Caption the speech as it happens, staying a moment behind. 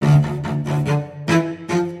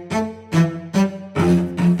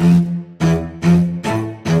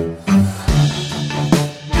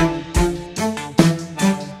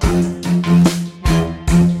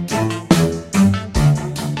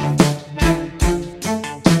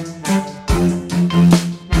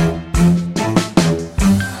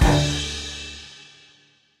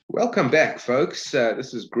back, folks.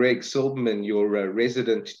 This is Greg Silberman, your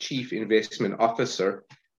resident Chief Investment Officer,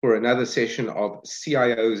 for another session of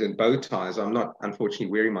CIOs and bow ties. I'm not, unfortunately,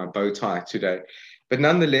 wearing my bow tie today, but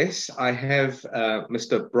nonetheless, I have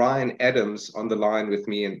Mr. Brian Adams on the line with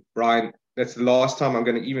me. And Brian, that's the last time I'm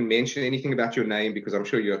going to even mention anything about your name, because I'm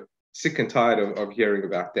sure you're sick and tired of hearing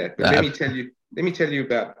about that. But let me tell you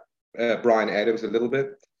about Brian Adams a little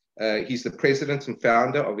bit. He's the president and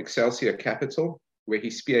founder of Excelsior Capital, where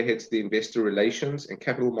he spearheads the investor relations and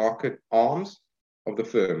capital market arms of the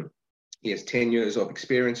firm. He has 10 years of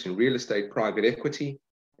experience in real estate private equity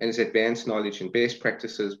and has advanced knowledge in best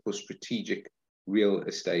practices for strategic real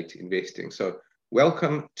estate investing. So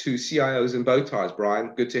welcome to CIOs and Bow Ties,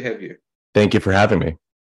 Brian. Good to have you. Thank you for having me.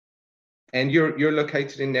 And you're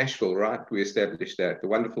located in Nashville, right? We established that, the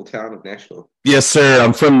wonderful town of Nashville. Yes, sir.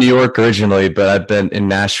 I'm from New York originally, but I've been in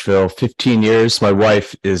Nashville 15 years. My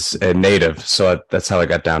wife is a native, so that's how I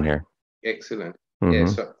got down here. Excellent. Yeah,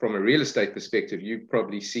 so from a real estate perspective, you've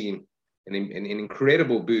probably seen an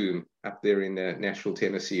incredible boom up there in Nashville,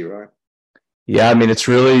 Tennessee, right? Yeah, I mean, it's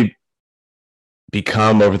really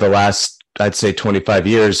become, over the last, I'd say 25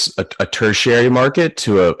 years, a tertiary market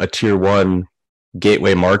to a tier one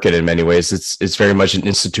gateway market in many ways. It's very much an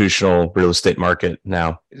institutional real estate market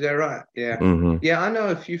now. Is that right? Yeah. Yeah, I know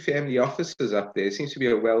a few family offices up there. It seems to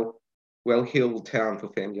be a well-heeled town for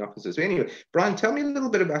family offices. But anyway, Brian, tell me a little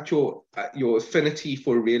bit about your affinity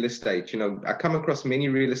for real estate. You know, I come across many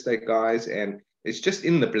real estate guys, and it's just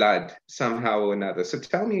in the blood somehow or another. So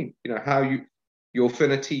tell me, how your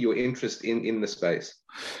affinity, your interest in the space.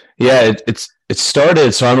 Yeah, it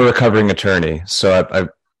started. So I'm a recovering attorney. So I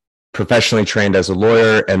professionally trained as a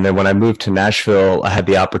lawyer, and then when I moved to Nashville, I had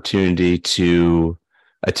the opportunity to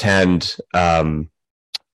attend a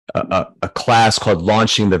class called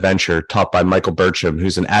Launching the Venture, taught by Michael Burcham,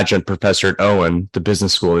 who's an adjunct professor at Owen, the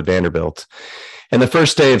business school at Vanderbilt. And the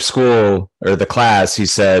first day of school, or the class, he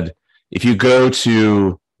said, if you go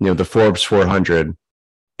to the Forbes 400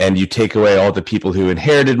 and you take away all the people who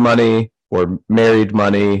inherited money or married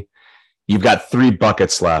money, you've got three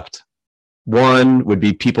buckets left. One would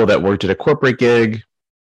be people that worked at a corporate gig,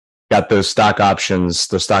 got those stock options.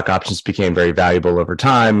 Those stock options became very valuable over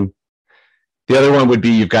time. The other one would be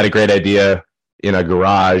you've got a great idea in a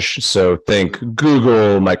garage. So think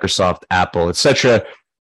Google, Microsoft, Apple, etc.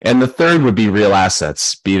 And the third would be real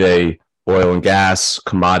assets, be they oil and gas,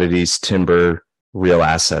 commodities, timber, real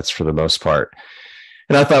assets for the most part.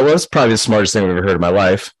 And I thought, well, that's probably the smartest thing I've ever heard in my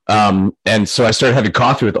life. And so I started having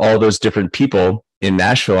coffee with all those different people in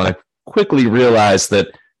Nashville, and I quickly realized that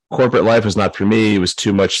corporate life was not for me. It was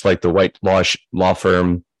too much like the white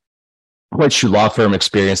shoe law firm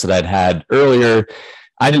experience that I'd had earlier.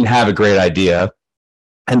 I didn't have a great idea.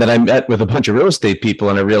 And then I met with a bunch of real estate people,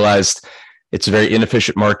 and I realized it's a very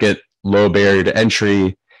inefficient market, low barrier to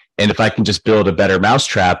entry. And if I can just build a better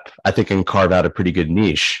mousetrap, I think I can carve out a pretty good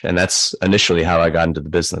niche. And that's initially how I got into the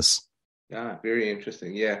business. Ah, very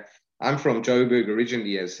interesting. Yeah. I'm from Joburg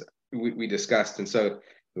originally, as we discussed. And so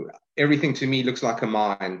everything to me looks like a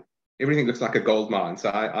mine. Everything looks like a gold mine. So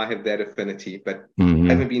I have that affinity, but I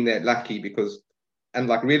haven't been that lucky because,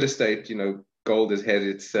 unlike real estate, gold has had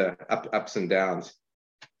its ups and downs.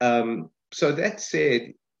 So that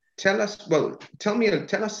said, tell us,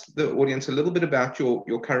 the audience, a little bit about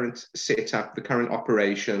your current setup, the current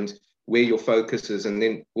operations, where your focus is, and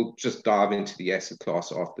then we'll just dive into the asset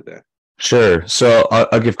class after that. Sure. So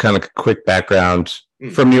I'll give kind of a quick background.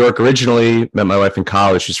 From New York originally, met my wife in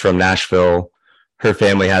college. She's from Nashville. Her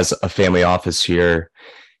family has a family office here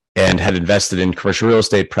and had invested in commercial real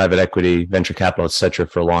estate, private equity, venture capital, et cetera,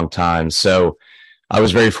 for a long time. So I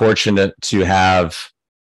was very fortunate to have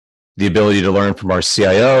the ability to learn from our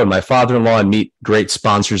CIO and my father-in-law and meet great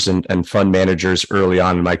sponsors and fund managers early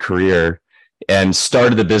on in my career, and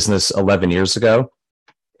started the business 11 years ago.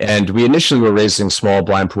 And we initially were raising small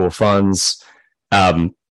blind pool funds.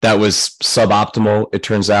 That was suboptimal, it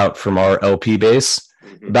turns out, from our LP base.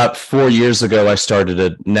 About 4 years ago, I started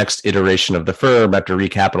a next iteration of the firm after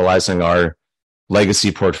recapitalizing our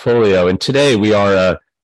legacy portfolio. And today we are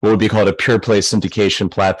what would be called a pure play syndication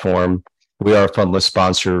platform. We are a fundless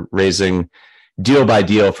sponsor, raising deal by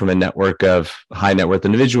deal from a network of high net worth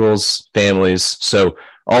individuals, families. So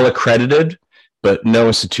all accredited, but no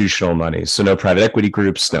institutional money. So no private equity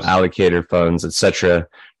groups, no allocator funds, et cetera.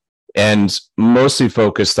 And mostly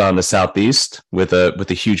focused on the Southeast with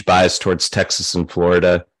a huge bias towards Texas and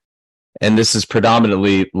Florida. And this is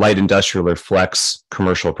predominantly light industrial or flex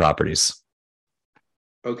commercial properties.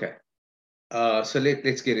 Okay. So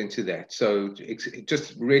let's get into that. So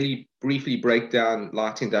just really briefly break down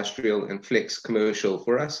light industrial and flex commercial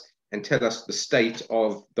for us, and tell us the state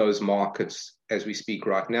of those markets as we speak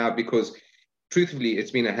right now, because truthfully,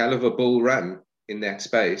 it's been a hell of a bull run in that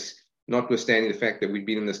space, notwithstanding the fact that we've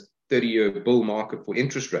been in this 30-year bull market for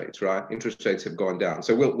interest rates, right? Interest rates have gone down.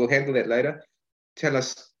 So we'll handle that later.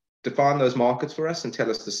 Define those markets for us and tell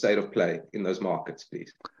us the state of play in those markets,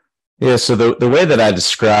 please. Yeah, so the way that I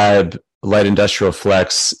describe light industrial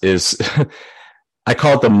flex is I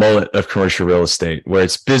call it the mullet of commercial real estate, where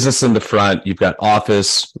it's business in the front, you've got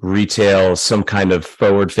office, retail, some kind of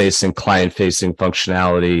forward-facing, client-facing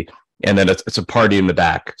functionality, and then it's a party in the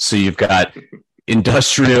back. So you've got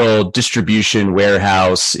industrial distribution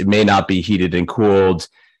warehouse. It may not be heated and cooled.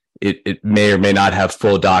 It may or may not have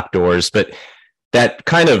full dock doors, but that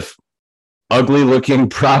kind of ugly looking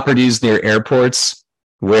properties near airports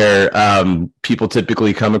where people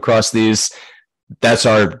typically come across these, that's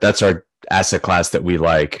our asset class that we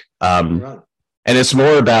like. Right. And it's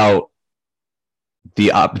more about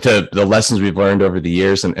the lessons we've learned over the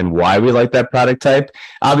years and why we like that product type.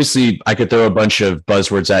 Obviously, I could throw a bunch of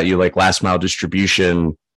buzzwords at you like last mile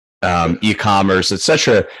distribution, e-commerce,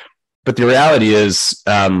 etc. But the reality is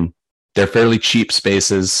they're fairly cheap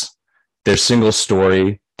spaces. They're single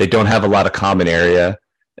story. They don't have a lot of common area.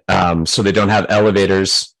 So they don't have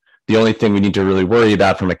elevators. The only thing we need to really worry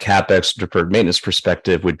about from a CapEx deferred maintenance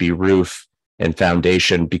perspective would be roof and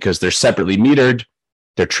foundation, because they're separately metered.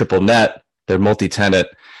 They're triple net. They're multi-tenant.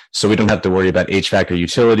 So we don't have to worry about HVAC or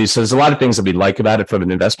utilities. So there's a lot of things that we like about it from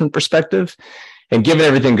an investment perspective. And given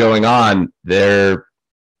everything going on, they're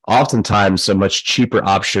oftentimes a much cheaper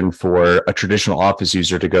option for a traditional office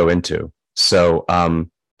user to go into. So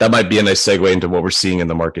that might be a nice segue into what we're seeing in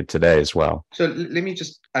the market today as well. So let me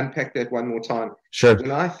just unpack that one more time. Sure. When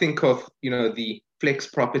I think of, the flex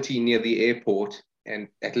property near the airport and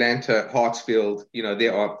Atlanta, Hartsfield,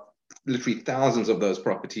 there are literally thousands of those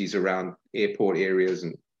properties around airport areas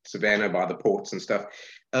and Savannah by the ports and stuff.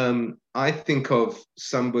 I think of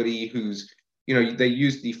somebody who's, they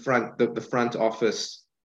use the front office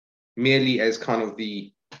merely as kind of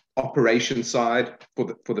the operation side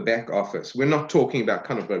for the back office. We're not talking about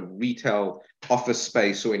kind of a retail office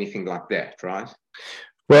space or anything like that, right?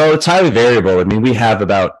 Well, it's highly variable. I mean, we have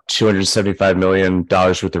about $275 million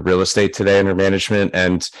worth of real estate today under management.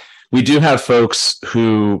 And we do have folks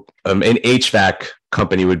who, an HVAC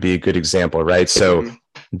company would be a good example, right? So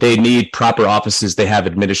they need proper offices. They have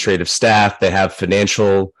administrative staff. They have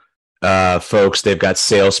financial folks. They've got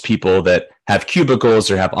salespeople that have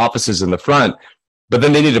cubicles or have offices in the front. But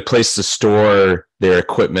then they need a place to store their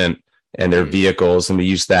equipment and their vehicles, and we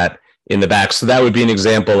use that in the back. So that would be an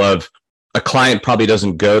example of a client probably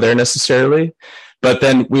doesn't go there necessarily. But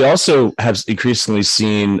then we also have increasingly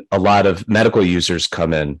seen a lot of medical users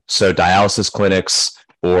come in. So dialysis clinics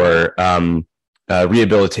or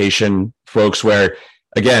rehabilitation folks where,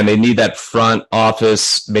 again, they need that front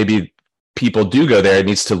office. Maybe people do go there. It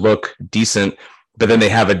needs to look decent, but then they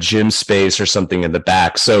have a gym space or something in the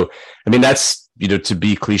back. So, I mean, that's, to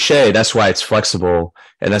be cliche, that's why it's flexible.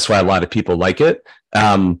 And that's why a lot of people like it.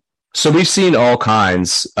 So we've seen all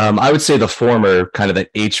kinds. I would say the former, kind of the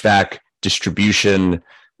HVAC distribution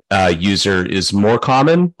user is more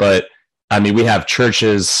common, but I mean, we have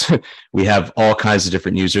churches, we have all kinds of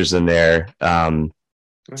different users in there.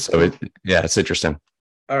 So it's interesting.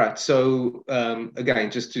 All right. So again,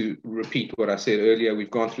 just to repeat what I said earlier, we've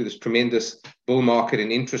gone through this tremendous bull market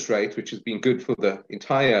in interest rates, which has been good for the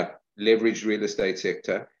entire leveraged real estate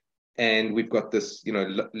sector. And we've got this, I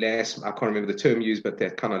can't remember the term used, but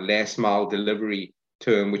that kind of last mile delivery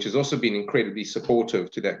term, which has also been incredibly supportive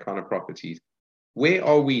to that kind of properties. Where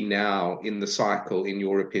are we now in the cycle, in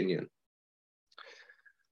your opinion?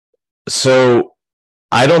 So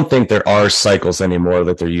I don't think there are cycles anymore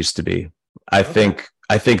that there used to be. I think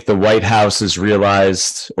the White House has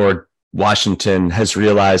realized, or Washington has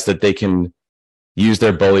realized, that they can use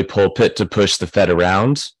their bully pulpit to push the Fed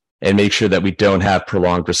around and make sure that we don't have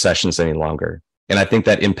prolonged recessions any longer. And I think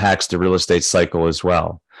that impacts the real estate cycle as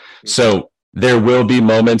well. Mm-hmm. So there will be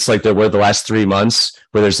moments like there were the last 3 months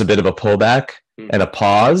where there's a bit of a pullback and a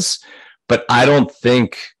pause. But I don't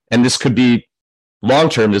think, and this could be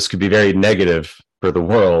long-term, this could be very negative for the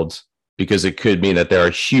world because it could mean that there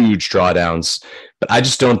are huge drawdowns. But I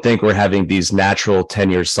just don't think we're having these natural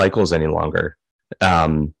 10-year cycles any longer.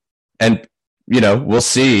 And we'll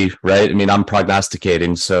see, right? I mean, I'm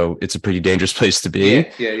prognosticating, so it's a pretty dangerous place to be.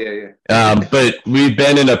 Yeah. But we've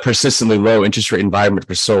been in a persistently low interest rate environment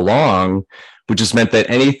for so long, which has meant that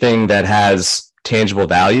anything that has tangible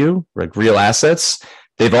value, like real assets,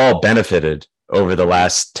 they've all benefited over the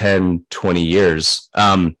last 10, 20 years.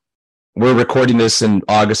 we're recording this in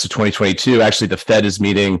August of 2022. Actually, the Fed is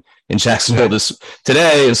meeting in Jacksonville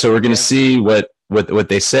today, and so we're going to see what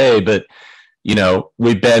they say. But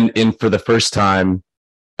we've been in for the first time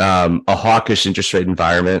a hawkish interest rate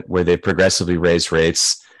environment where they progressively raise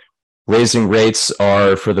rates. Raising rates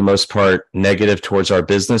are, for the most part, negative towards our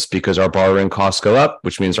business because our borrowing costs go up,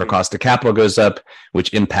 which means our cost of capital goes up,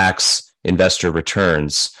 which impacts investor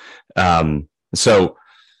returns. So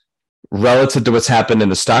relative to what's happened in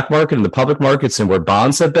the stock market and the public markets and where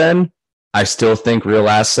bonds have been, I still think real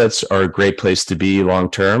assets are a great place to be long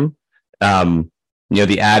term.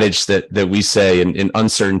 The adage that we say in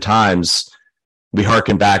uncertain times, we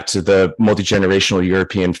harken back to the multi-generational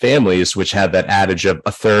European families, which had that adage of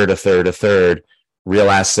a third, real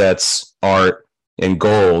assets, art, and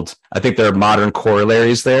gold. I think there are modern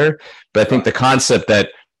corollaries there, but I think the concept that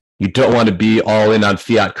you don't want to be all in on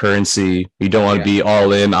fiat currency, you don't want to be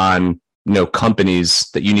all in on companies,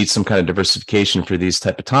 that you need some kind of diversification for these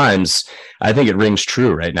type of times. I think it rings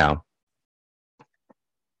true right now.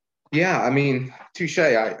 Yeah, I mean, touche.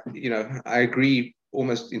 I agree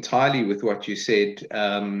almost entirely with what you said.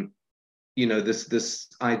 This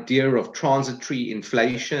idea of transitory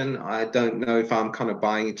inflation, I don't know if I'm kind of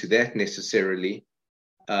buying into that necessarily.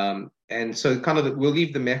 And so we'll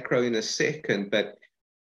leave the macro in a second, but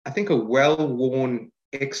I think a well-worn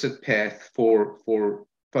exit path for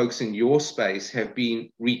folks in your space have been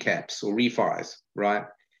recaps or refis, right?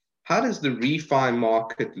 How does the refi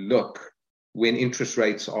market look when interest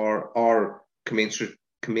rates are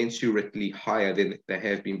commensurately higher than they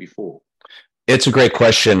have been before? It's a great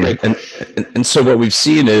question. And so what we've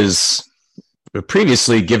seen is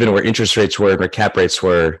previously, given where interest rates were and where cap rates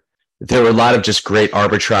were, there were a lot of just great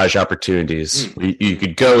arbitrage opportunities. You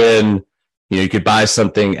could go in, you could buy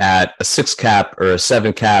something at a 6 cap or a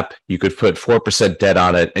 7 cap, you could put 4% debt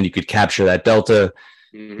on it, and you could capture that delta,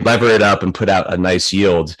 lever it up, and put out a nice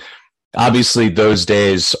yield. Obviously, those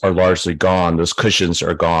days are largely gone. Those cushions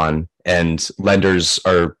are gone, and lenders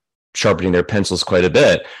are sharpening their pencils quite a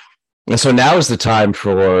bit. And so now is the time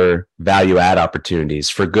for value add opportunities,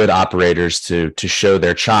 for good operators to show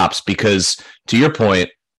their chops, because to your point,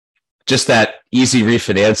 just that easy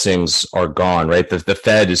refinancings are gone, right? The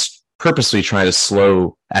Fed is purposely trying to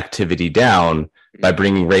slow activity down by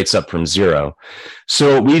bringing rates up from zero.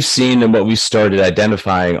 So what we've seen and what we started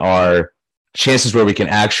identifying are chances where we can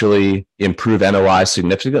actually improve NOI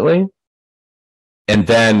significantly. And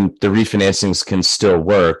then the refinancings can still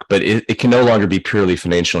work, but it can no longer be purely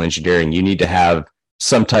financial engineering. You need to have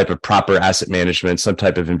some type of proper asset management, some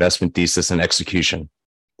type of investment thesis and execution.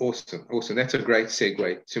 Awesome. That's a great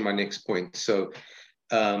segue to my next point. So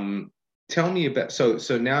tell me about,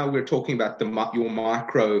 so now we're talking about your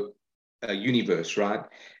micro universe, right?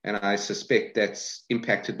 And I suspect that's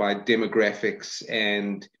impacted by demographics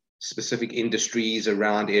and specific industries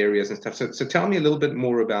around areas and stuff. So tell me a little bit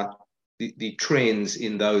more about the trends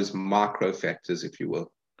in those micro factors, if you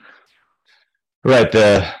will. Right.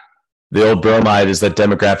 The old bromide is that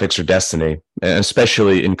demographics are destiny,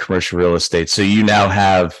 especially in commercial real estate. So you now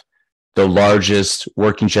have the largest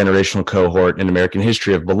working generational cohort in American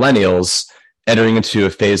history of millennials entering into a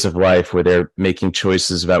phase of life where they're making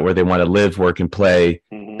choices about where they want to live, work, and play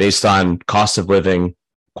based on cost of living,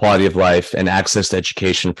 quality of life, and access to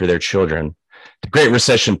education for their children. The Great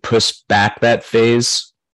Recession pushed back that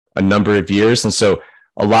phase a number of years. And so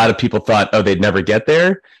a lot of people thought, oh, they'd never get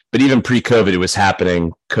there. But even pre-COVID, it was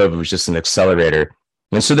happening. COVID was just an accelerator.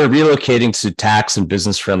 And so they're relocating to tax and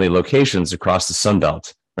business-friendly locations across the Sun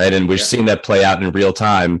Belt, right? And we're seeing that play out in real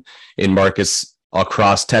time in markets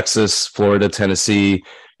across Texas, Florida, Tennessee,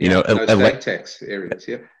 Tex areas,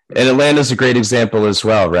 yeah. And Atlanta's a great example as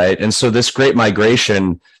well, right? And so this great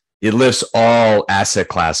migration, it lifts all asset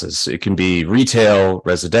classes. It can be retail,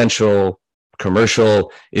 residential,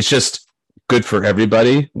 commercial. It's just good for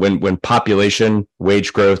everybody when population,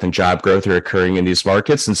 wage growth, and job growth are occurring in these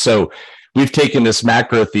markets. And so we've taken this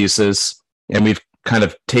macro thesis and we've kind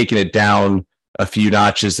of taken it down a few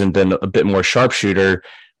notches and been a bit more sharpshooter,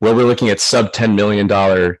 where we're looking at sub $10 million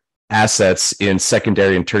assets in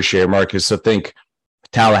secondary and tertiary markets. So think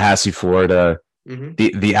Tallahassee, Florida,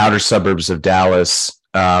 the outer suburbs of Dallas.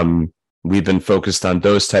 We've been focused on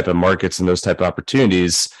those type of markets and those type of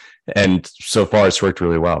opportunities. And so far it's worked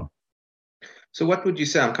really well. So what would you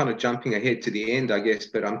say? I'm kind of jumping ahead to the end, I guess,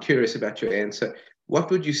 but I'm curious about your answer. What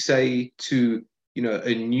would you say to,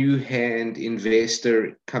 a new hand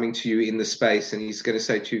investor coming to you in the space, and he's going to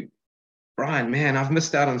say to you, Brian, man, I've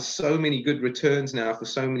missed out on so many good returns now for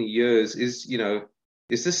so many years. Is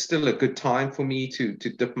this still a good time for me to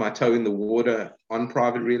dip my toe in the water on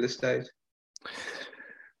private real estate?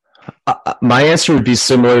 My answer would be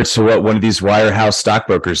similar to what one of these wirehouse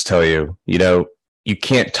stockbrokers tell you. You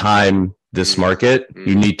can't time this market.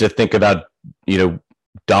 You need to think about,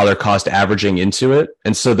 dollar cost averaging into it.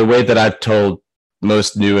 And so the way that I've told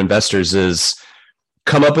most new investors is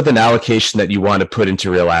come up with an allocation that you want to put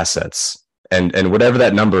into real assets. And whatever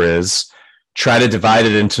that number is, try to divide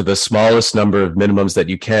it into the smallest number of minimums that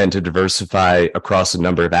you can to diversify across a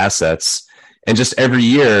number of assets. And just every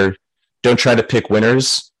year, don't try to pick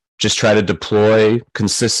winners. Just try to deploy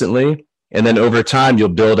consistently. And then over time, you'll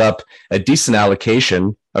build up a decent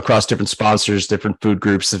allocation across different sponsors, different food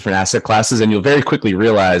groups, different asset classes. And you'll very quickly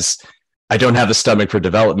realize, I don't have the stomach for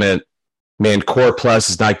development. Man, Core Plus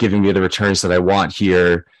is not giving me the returns that I want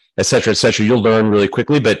here, et cetera, et cetera. You'll learn really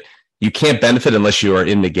quickly, but you can't benefit unless you are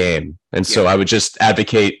in the game. And so I would just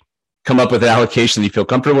advocate, come up with an allocation that you feel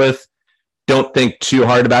comfortable with. Don't think too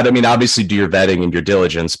hard about it. I mean, obviously do your vetting and your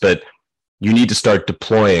diligence, but you need to start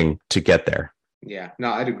deploying to get there. Yeah,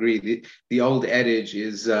 no, I'd agree. The old adage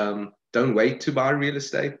is don't wait to buy real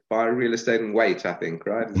estate and wait, I think,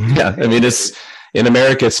 right? Yeah, I mean, it's in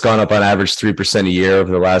America, it's gone up on average 3% a year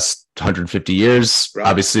over the last 150 years. Right.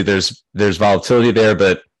 Obviously, there's volatility there,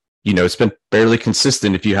 but it's been fairly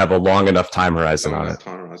consistent if you have a long enough time horizon on it.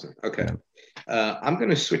 Okay. Yeah. I'm going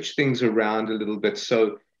to switch things around a little bit.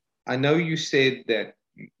 So I know you said that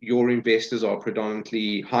your investors are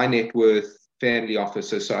predominantly high net worth family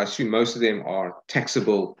offices. So I assume most of them are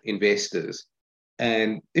taxable investors.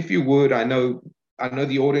 And if you would, I know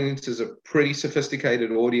the audience is a pretty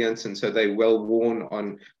sophisticated audience, and so they're well worn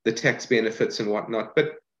on the tax benefits and whatnot.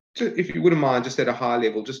 But if you wouldn't mind, just at a high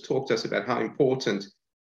level, just talk to us about how important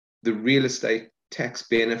the real estate tax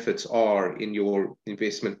benefits are in your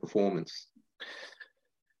investment performance.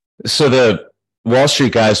 So the Wall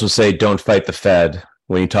Street guys will say, don't fight the Fed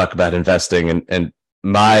when you talk about investing. And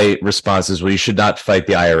my response is, well, you should not fight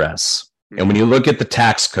the IRS. Mm-hmm. And when you look at the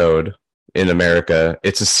tax code in America,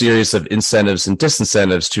 it's a series of incentives and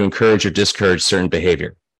disincentives to encourage or discourage certain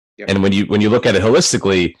behavior. Yep. And when you look at it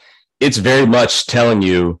holistically, it's very much telling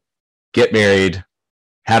you, get married,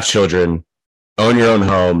 have children, own your own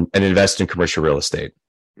home, and invest in commercial real estate.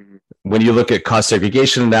 Mm-hmm. When you look at cost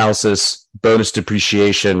segregation analysis, bonus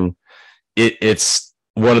depreciation, it's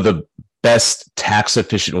one of the best tax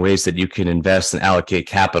efficient ways that you can invest and allocate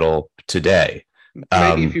capital today.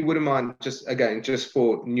 Maybe if you wouldn't mind, just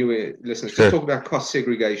for newer listeners, sure. Just talk about cost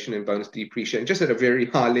segregation and bonus depreciation, just at a very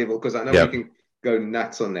high level, because I know we can go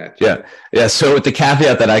nuts on that. Yeah. So with the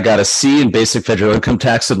caveat that I got a C in basic federal income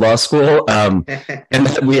tax at law school, and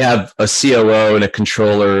that we have a COO and a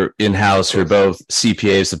controller in-house who are both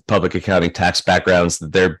CPAs with public accounting tax backgrounds,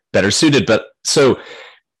 that they're better suited. But so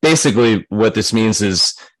basically what this means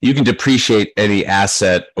is you can depreciate any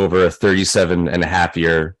asset over a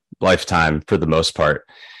 37.5-year lifetime for the most part.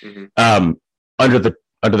 Mm-hmm. Under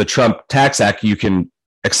the Trump Tax Act, you can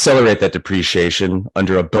accelerate that depreciation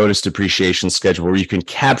under a bonus depreciation schedule where you can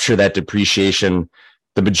capture that depreciation,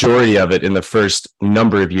 the majority of it, in the first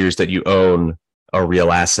number of years that you own a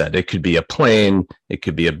real asset. It could be a plane, it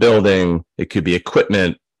could be a building, it could be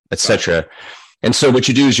equipment, etc. Right. And so what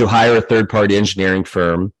you do is you hire a third-party engineering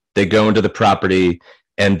firm. They go into the property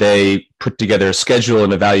and they put together a schedule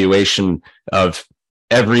and evaluation of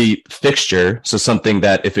every fixture, so something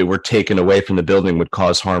that if it were taken away from the building would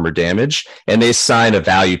cause harm or damage, and they assign a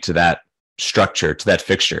value to that structure, to that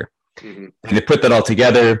fixture. Mm-hmm. And they put that all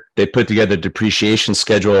together. They put together a depreciation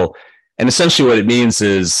schedule. And essentially what it means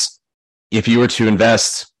is if you were to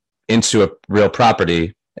invest into a real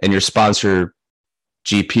property and your sponsor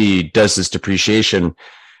GP does this depreciation,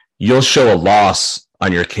 you'll show a loss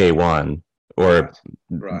on your K1 or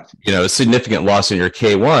a significant loss in your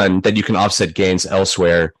K1 that you can offset gains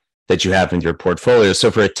elsewhere that you have in your portfolio.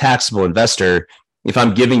 So for a taxable investor, if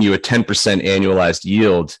I'm giving you a 10% annualized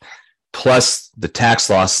yield plus the tax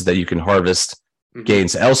losses that you can harvest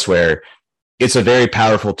gains elsewhere, it's a very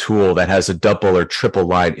powerful tool that has a double or triple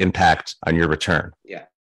line impact on your return. Yeah,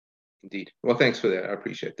 indeed. Well, thanks for that. I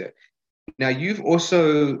appreciate that. Now, you've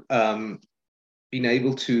also been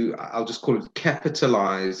able to, I'll just call it,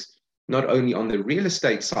 capitalize not only on the real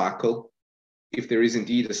estate cycle, if there is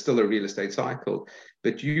indeed still a real estate cycle,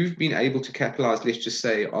 but you've been able to capitalize, let's just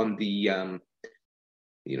say, on the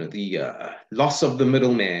loss of the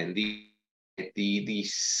middleman, the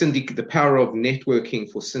power of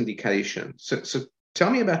networking for syndication. So tell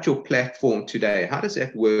me about your platform today. How does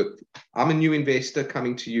that work? I'm a new investor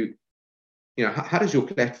coming to you. How does your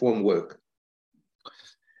platform work?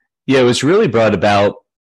 Yeah, it was really brought about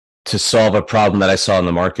to solve a problem that I saw in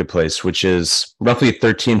the marketplace, which is roughly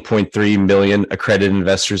 13.3 million accredited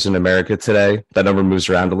investors in America today. That number moves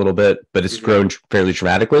around a little bit, but it's grown fairly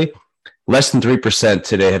dramatically. Less than 3%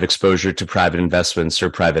 today have exposure to private investments or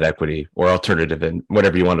private equity or alternative, and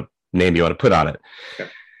whatever you want to name you want to put on it. Okay.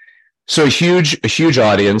 So a huge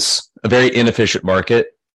audience, a very inefficient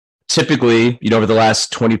market. Typically, over the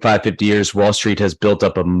last 25, 50 years, Wall Street has built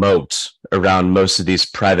up a moat around most of these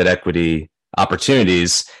private equity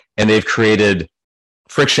opportunities, and they've created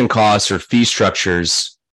friction costs or fee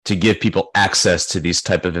structures to give people access to these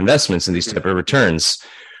type of investments and these type of returns.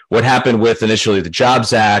 What happened with initially the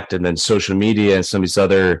Jobs Act and then social media and some of these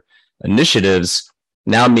other initiatives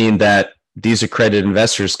now mean that these accredited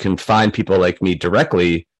investors can find people like me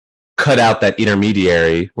directly, cut out that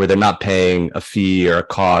intermediary where they're not paying a fee or a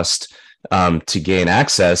cost to gain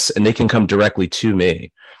access, and they can come directly to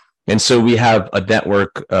me. And so we have a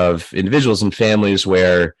network of individuals and families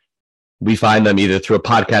where we find them either through a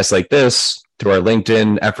podcast like this, through our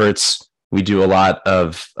LinkedIn efforts. We do a lot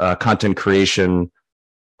of content creation,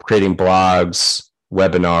 creating blogs,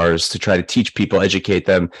 webinars to try to teach people, educate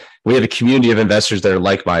them. We have a community of investors that are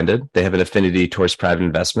like-minded. They have an affinity towards private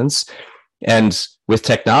investments. And with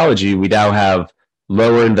technology, we now have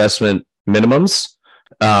lower investment minimums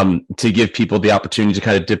to give people the opportunity to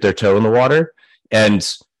kind of dip their toe in the water. And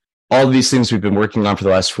all of these things we've been working on for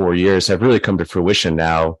the last 4 years have really come to fruition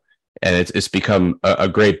now. And it's become a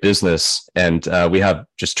great business. And we have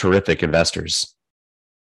just terrific investors.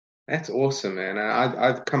 That's awesome, man.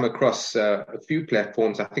 I've come across a few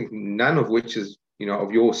platforms, I think none of which is,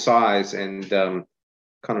 of your size and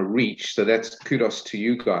kind of reach. So that's kudos to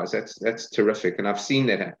you guys. That's terrific. And I've seen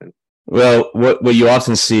that happen. Well, what you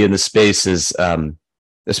often see in the space is,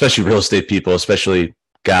 especially real estate people, especially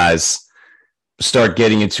guys, start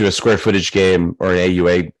getting into a square footage game or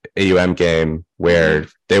an AUM game where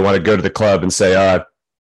they want to go to the club and say, oh, I've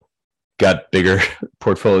got bigger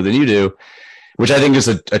portfolio than you do, which I think is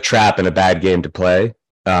a trap and a bad game to play.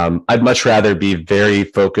 I'd much rather be very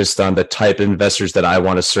focused on the type of investors that I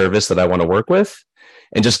want to service, that I want to work with,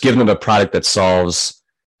 and just give them a product that solves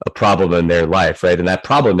a problem in their life, right? And that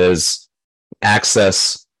problem is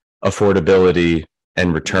access, affordability,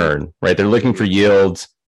 and return, right? They're looking for yield.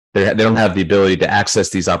 They don't have the ability to access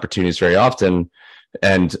these opportunities very often.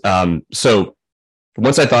 And so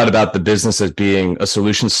once I thought about the business as being a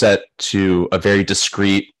solution set to a very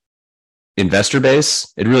discrete investor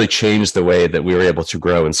base, it really changed the way that we were able to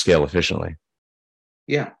grow and scale efficiently.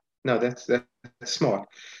 Yeah, no, that's smart.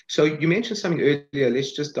 So you mentioned something earlier.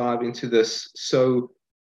 Let's just dive into this. So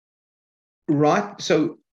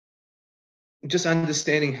just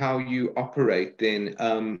understanding how you operate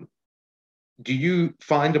then, do you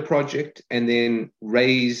find a project and then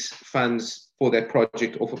raise funds for that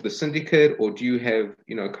project off of the syndicate, or do you have,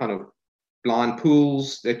 kind of blind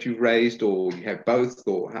pools that you've raised, or you have both,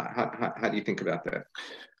 or how do you think about that?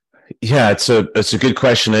 Yeah, it's a good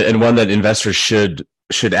question, and one that investors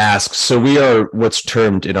should ask. So we are what's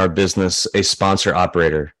termed in our business a sponsor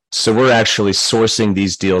operator. So we're actually sourcing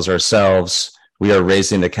these deals ourselves. We are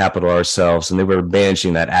raising the capital ourselves, and then we're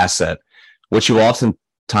managing that asset. What you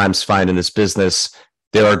oftentimes find in this business,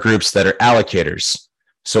 there are groups that are allocators.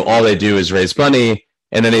 So all they do is raise money,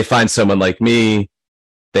 and then they find someone like me.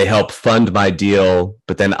 They help fund my deal,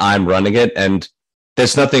 but then I'm running it. And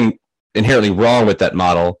there's nothing inherently wrong with that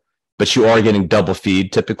model, but you are getting double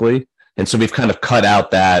feed typically. And so we've kind of cut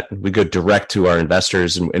out that. We go direct to our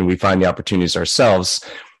investors and we find the opportunities ourselves.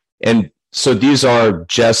 And so these are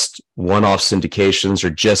just one-off syndications or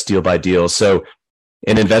just deal by deal. So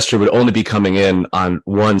an investor would only be coming in on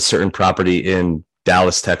one certain property in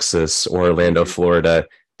Dallas, Texas, or Orlando, Florida.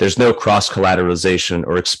 There's no cross-collateralization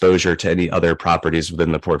or exposure to any other properties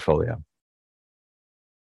within the portfolio.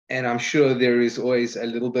 And I'm sure there is always a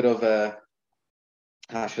little bit of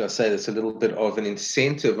how should I say this, a little bit of an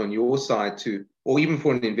incentive on your side to, or even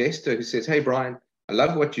for an investor who says, hey, Brian, I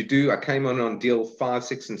love what you do. I came on deal 5,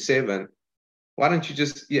 6, and 7. Why don't you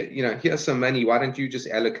just, here's some money. Why don't you just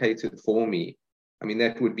allocate it for me? I mean,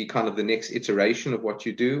 that would be kind of the next iteration of what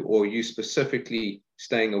you do, or you specifically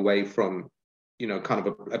staying away from, kind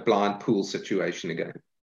of a blind pool situation again?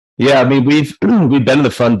 Yeah, I mean, we've been in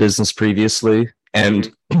the fund business previously,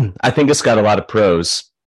 and I think it's got a lot of pros.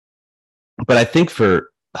 But I think for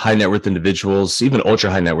high net worth individuals, even ultra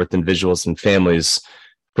high net worth individuals and families,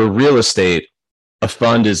 for real estate, a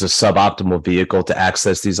fund is a suboptimal vehicle to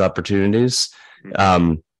access these opportunities.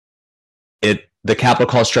 The capital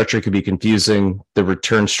call structure can be confusing. The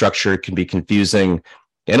return structure can be confusing.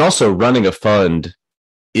 And also running a fund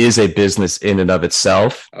is a business in and of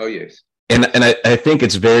itself. Oh, yes. And I think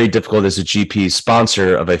it's very difficult as a GP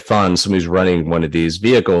sponsor of a fund, someone who's running one of these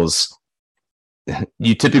vehicles.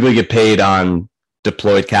 You typically get paid on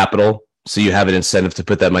deployed capital, so you have an incentive to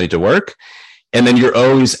put that money to work. And then you're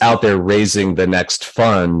always out there raising the next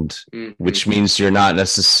fund, which means you're not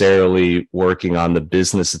necessarily working on the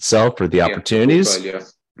business itself or the opportunities.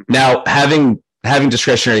 Now, having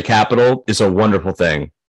discretionary capital is a wonderful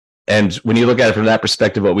thing. And when you look at it from that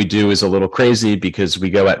perspective, what we do is a little crazy because we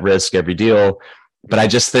go at risk every deal. But I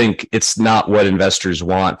just think it's not what investors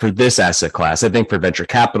want for this asset class. I think for venture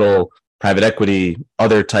capital, private equity,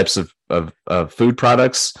 other types of food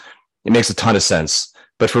products, it makes a ton of sense.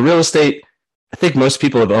 But for real estate, I think most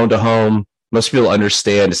people have owned a home. Most people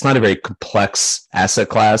understand it's not a very complex asset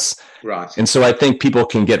class. Right. And so I think people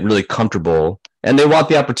can get really comfortable, and they want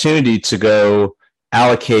the opportunity to go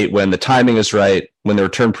allocate when the timing is right, when the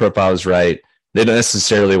return profile is right. They don't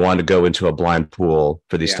necessarily want to go into a blind pool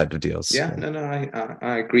for these type of deals. Yeah, no,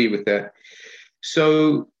 I agree with that.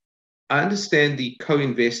 So I understand the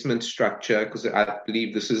co-investment structure, because I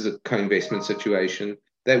believe this is a co-investment situation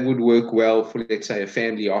that would work well for, let's say, a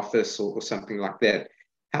family office or something like that.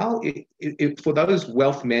 How, if for those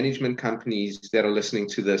wealth management companies that are listening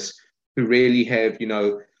to this, who really have,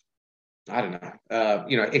 I don't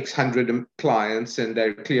know, X hundred clients, and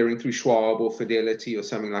they're clearing through Schwab or Fidelity or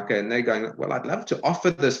something like that, and they're going, well, I'd love to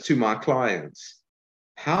offer this to my clients.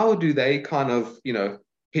 How do they kind of,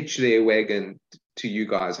 hitch their wagon to you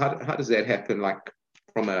guys? How does that happen, like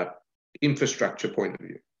from a infrastructure point of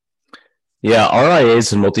view? Yeah,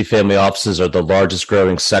 RIAs and multifamily offices are the largest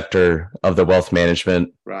growing sector of the wealth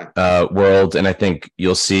management world. And I think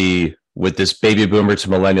you'll see with this baby boomer to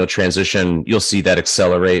millennial transition, you'll see that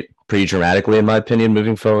accelerate pretty dramatically, in my opinion,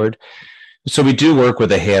 moving forward. So we do work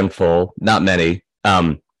with a handful, not many.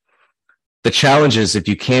 The challenge is if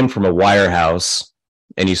you came from a wirehouse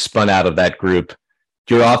and you spun out of that group,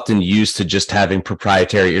 you're often used to just having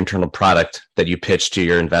proprietary internal product that you pitch to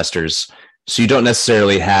your investors. So you don't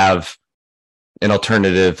necessarily have an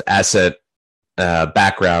alternative asset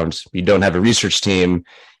background. You don't have a research team.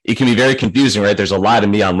 It can be very confusing, right? There's a lot of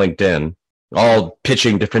me on LinkedIn, all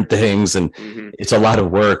pitching different things, and it's a lot of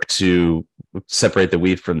work to separate the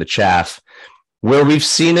wheat from the chaff. Where we've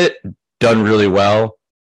seen it done really well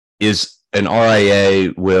is an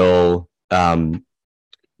RIA will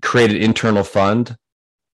create an internal fund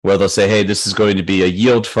where they'll say, hey, this is going to be a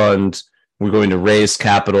yield fund. We're going to raise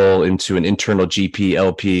capital into an internal GP,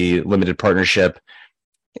 LP, limited partnership.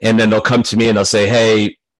 And then they'll come to me and they'll say,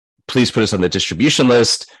 hey, please put us on the distribution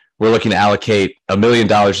list. We're looking to allocate $1 million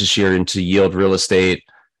this year into yield real estate.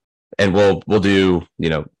 And we'll do,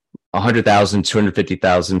 $100,000,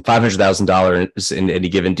 $250,000, $500,000 in any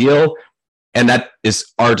given deal. And that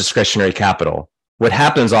is our discretionary capital. What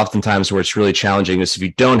happens oftentimes where it's really challenging is if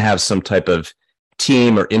you don't have some type of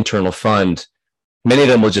team or internal fund, many of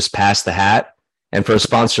them will just pass the hat. And for a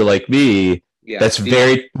sponsor like me, that's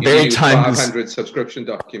very time 500 subscription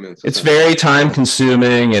documents. It's very time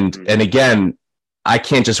consuming. And again, I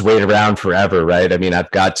can't just wait around forever, right? I mean,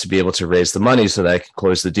 I've got to be able to raise the money so that I can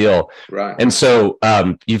close the deal. Right. And so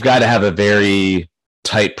you've got to have a very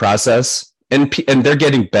tight process, and they're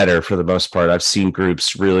getting better for the most part. I've seen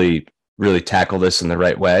groups really, really tackle this in the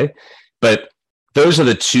right way, but those are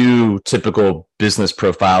the two typical business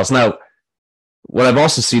profiles. Now, what I've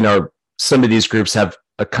also seen are some of these groups have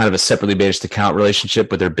a kind of a separately managed account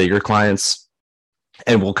relationship with their bigger clients,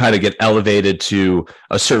 and will kind of get elevated to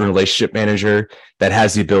a certain relationship manager that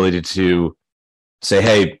has the ability to say,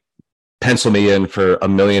 hey, pencil me in for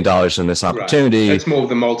 $1 million in this opportunity. Right. It's more of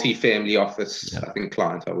the multi-family office, I think,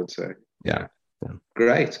 client, I would say. Yeah.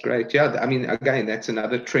 Great. Yeah, I mean, again, that's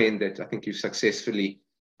another trend that I think you've successfully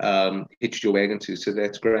hitched your wagon to. So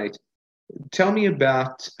that's great. Tell me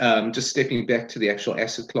about, just stepping back to the actual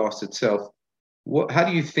asset class itself. How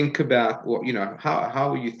do you think about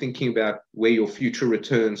how are you thinking about where your future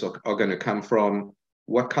returns are going to come from?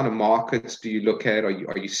 What kind of markets do you look at? Are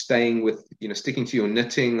you staying with, sticking to your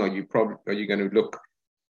knitting? Are you going to look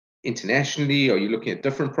internationally? Are you looking at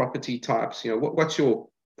different property types? What's your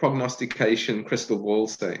prognostication crystal ball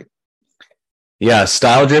saying? Yeah,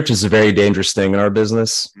 style drift is a very dangerous thing in our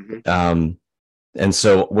business. And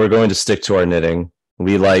so we're going to stick to our knitting.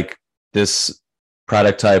 We like this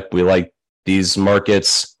product type. We like these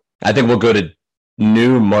markets. I think we'll go to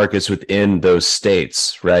new markets within those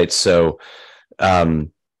states, right? So,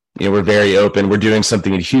 we're very open. We're doing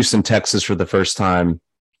something in Houston, Texas for the first time.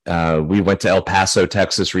 We went to El Paso,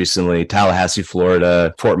 Texas recently, Tallahassee,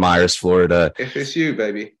 Florida, Fort Myers, Florida. FSU,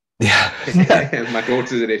 baby. Yeah. My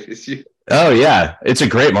daughter's at FSU. Oh, yeah. It's a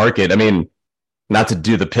great market. I mean, not to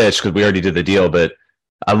do the pitch because we already did the deal, but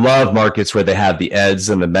I love markets where they have the eds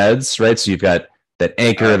and the meds, right? So you've got that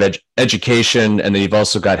anchor of education, and then you've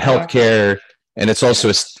also got healthcare, and it's also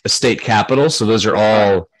a state capital. So those are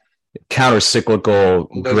all counter-cyclical,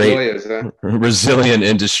 great, lawyers, resilient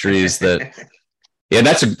industries that, yeah,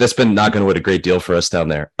 that's been knocking wood a great deal for us down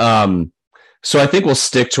there. So I think we'll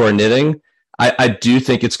stick to our knitting. I do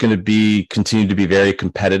think it's going to continue to be very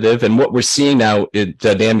competitive. And what we're seeing now,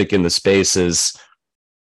 dynamic in the space, is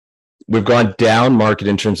we've gone down market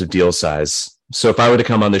in terms of deal size. So if I were to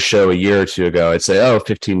come on the show a year or two ago, I'd say, oh,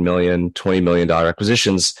 $15 million, $20 million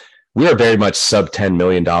acquisitions. We are very much sub $10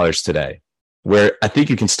 million today, where I think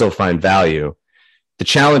you can still find value. The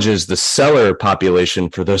challenge is the seller population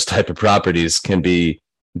for those type of properties can be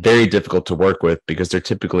very difficult to work with because they're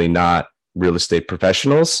typically not real estate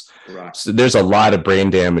professionals. Right. So there's a lot of brain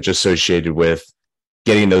damage associated with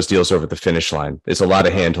getting those deals over the finish line. It's a lot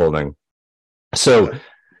of hand holding. So,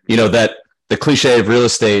 that the cliche of real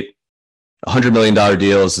estate, $100 million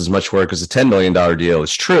deal is as much work as a $10 million deal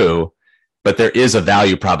is true, but there is a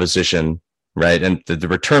value proposition, right? And the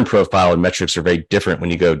return profile and metrics are very different when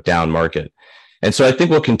you go down market. And so I think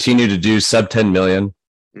we'll continue to do sub 10 million.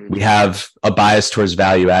 We have a bias towards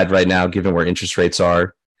value add right now, given where interest rates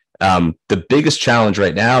are. The biggest challenge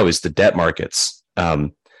right now is the debt markets.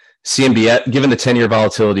 CMBS, given the 10-year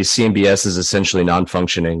volatility, CMBS is essentially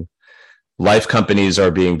non-functioning. Life companies are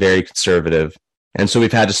being very conservative. And so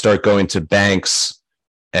we've had to start going to banks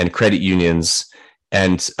and credit unions,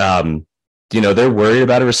 and they're worried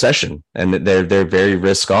about a recession, and they're very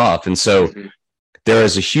risk off. And so there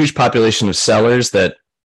is a huge population of sellers that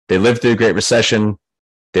they lived through the Great Recession,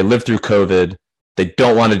 they lived through COVID. They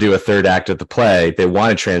don't want to do a third act of the play. They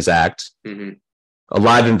want to transact. A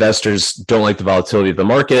lot of investors don't like the volatility of the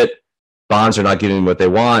market. Bonds are not giving them what they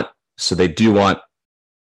want, so they do want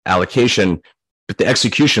allocation. But the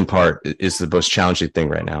execution part is the most challenging thing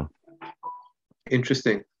right now.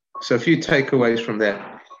 Interesting. So a few takeaways from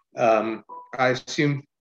that. I assume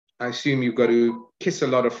you've got to kiss a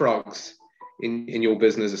lot of frogs in your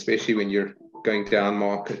business, especially when you're going down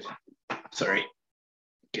market. Sorry,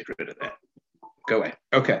 get rid of that. Go away.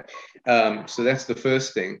 Okay. So that's the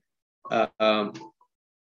first thing. The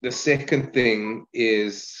second thing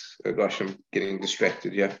is, oh gosh, I'm getting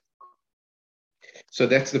distracted. Yeah. So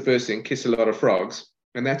that's the first thing, kiss a lot of frogs,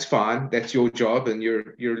 and that's fine. That's your job, and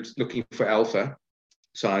you're looking for alpha.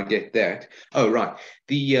 So I get that. Oh, right.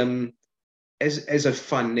 The as a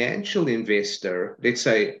financial investor, let's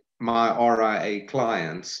say my RIA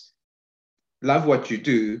clients love what you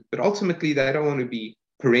do, but ultimately they don't want to be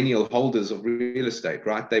perennial holders of real estate,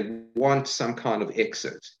 right? They want some kind of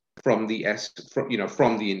exit from the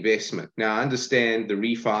investment. Now, I understand the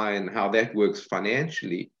refi and how that works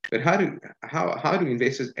financially, but how do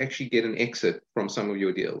investors actually get an exit from some of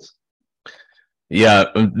your deals? Yeah,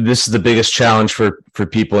 this is the biggest challenge for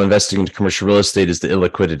people investing into commercial real estate is the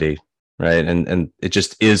illiquidity, right? And it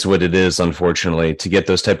just is what it is, unfortunately. To get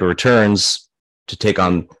those type of returns, to take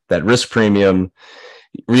on that risk premium,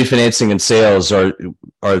 refinancing and sales are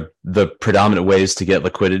the predominant ways to get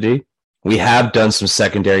liquidity. We have done some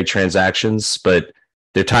secondary transactions, but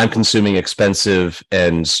they're time consuming, expensive,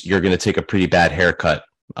 and you're going to take a pretty bad haircut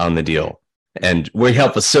on the deal. And we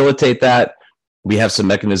help facilitate that. We have some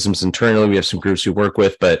mechanisms internally. We have some groups we work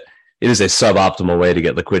with, but it is a suboptimal way to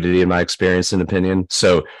get liquidity in my experience and opinion.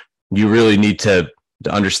 So you really need to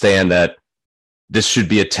understand that this should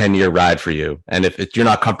be a 10-year ride for you. And if you're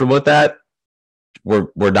not comfortable with that,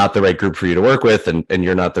 we're not the right group for you to work with, and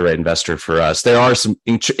you're not the right investor for us. There are some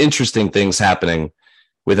interesting things happening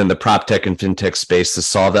within the prop tech and fintech space to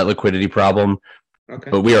solve that liquidity problem.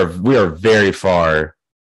 Okay. But we are very far.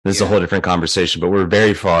 This is a whole different conversation, but we're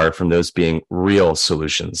very far from those being real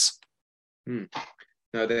solutions. No,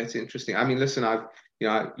 that's interesting. I mean, listen,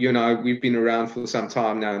 you and I, we've been around for some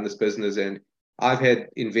time now in this business, and I've had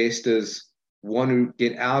investors want to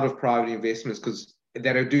get out of private investments because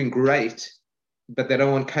that are doing great, but they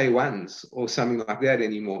don't want K1s or something like that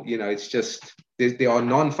anymore. It's just there are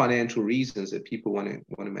non-financial reasons that people want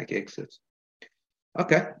to make exits.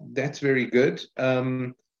 Okay, that's very good.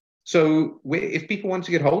 So if people want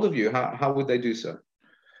to get hold of you, how would they do so?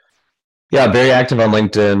 Yeah, very active on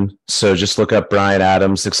LinkedIn. So just look up Brian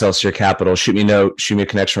Adams, Excelsior Capital. Shoot me a note, shoot me a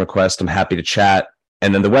connection request. I'm happy to chat.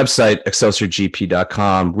 And then the website,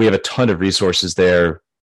 excelsiorgp.com. We have a ton of resources there.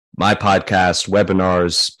 My podcast,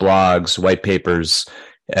 webinars, blogs, white papers.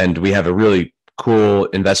 And we have a really cool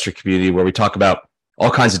investor community where we talk about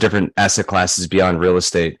all kinds of different asset classes beyond real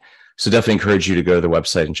estate. So definitely encourage you to go to the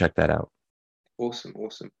website and check that out. Awesome.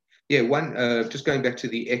 Yeah, just going back to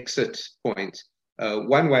the exit point,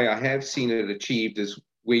 one way I have seen it achieved is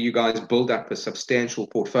where you guys build up a substantial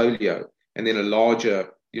portfolio, and then a larger,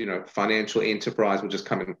 financial enterprise will just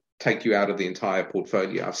come and take you out of the entire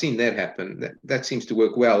portfolio. I've seen that happen. That seems to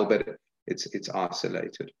work well, but it's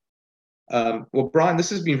isolated. Well, Brian, this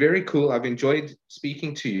has been very cool. I've enjoyed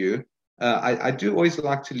speaking to you. I do always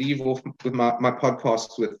like to leave off with my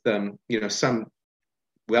podcasts with some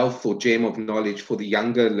wealth or gem of knowledge for the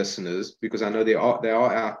younger listeners, because I know they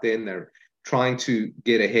are out there and they're trying to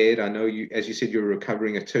get ahead. I know you, as you said, you're a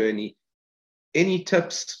recovering attorney. Any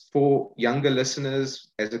tips for younger listeners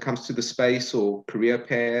as it comes to the space or career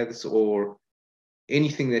paths, or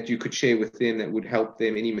anything that you could share with them that would help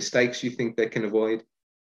them? Any mistakes you think they can avoid?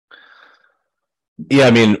 Yeah,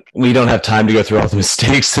 I mean, we don't have time to go through all the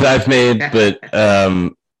mistakes that I've made, but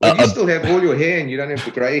well, you still have all your hair and you don't have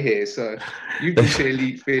the gray hair, so you've been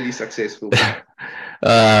fairly successful.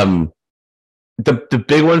 The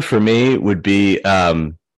big one for me would be,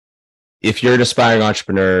 if you're an aspiring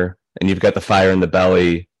entrepreneur and you've got the fire in the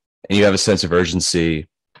belly and you have a sense of urgency,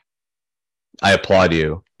 I applaud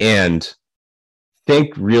you. And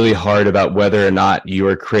think really hard about whether or not you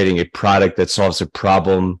are creating a product that solves a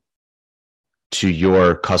problem to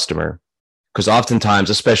your customer. Because oftentimes,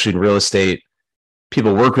 especially in real estate,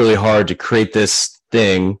 people work really hard to create this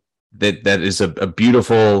thing that is a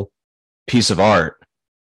beautiful piece of art.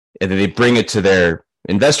 And then they bring it to their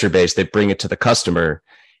investor base, they bring it to the customer,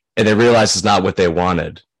 and they realize it's not what they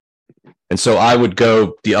wanted. And so I would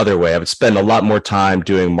go the other way. I would spend a lot more time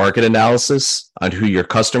doing market analysis on who your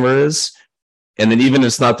customer is. And then even if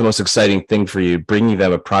it's not the most exciting thing for you, bringing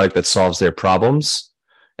them a product that solves their problems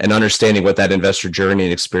and understanding what that investor journey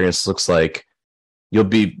and experience looks like, you'll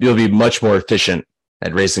be much more efficient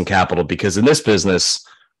at raising capital, because in this business,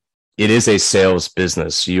 it is a sales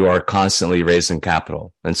business. You are constantly raising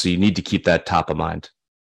capital. And so you need to keep that top of mind.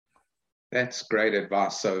 That's great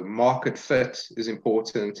advice. So market fit is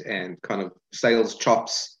important, and kind of sales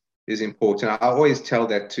chops is important. I always tell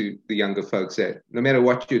that to the younger folks, that no matter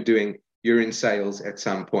what you're doing, you're in sales at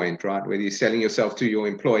some point, right? Whether you're selling yourself to your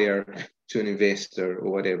employer, to an investor, or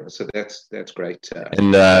whatever. So that's great.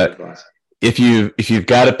 And advice. If you've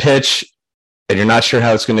got a pitch and you're not sure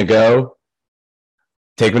how it's going to go,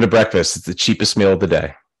 take them to breakfast. It's the cheapest meal of the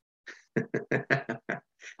day.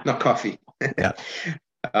 Not coffee. Yeah.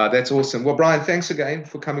 That's awesome. Well, Brian, thanks again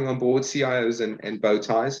for coming on board CIOs and Bow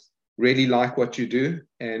Ties. Really like what you do,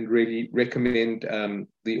 and really recommend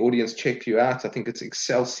the audience check you out. I think it's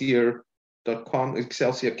excelsior.com,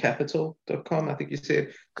 excelsiorcapital.com, I think you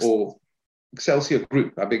said, or Excelsior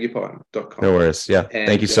Group, I beg your pardon, .com. No worries. Yeah.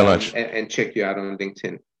 Thank you so much. And check you out on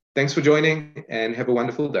LinkedIn. Thanks for joining, and have a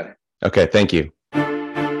wonderful day. Okay. Thank you.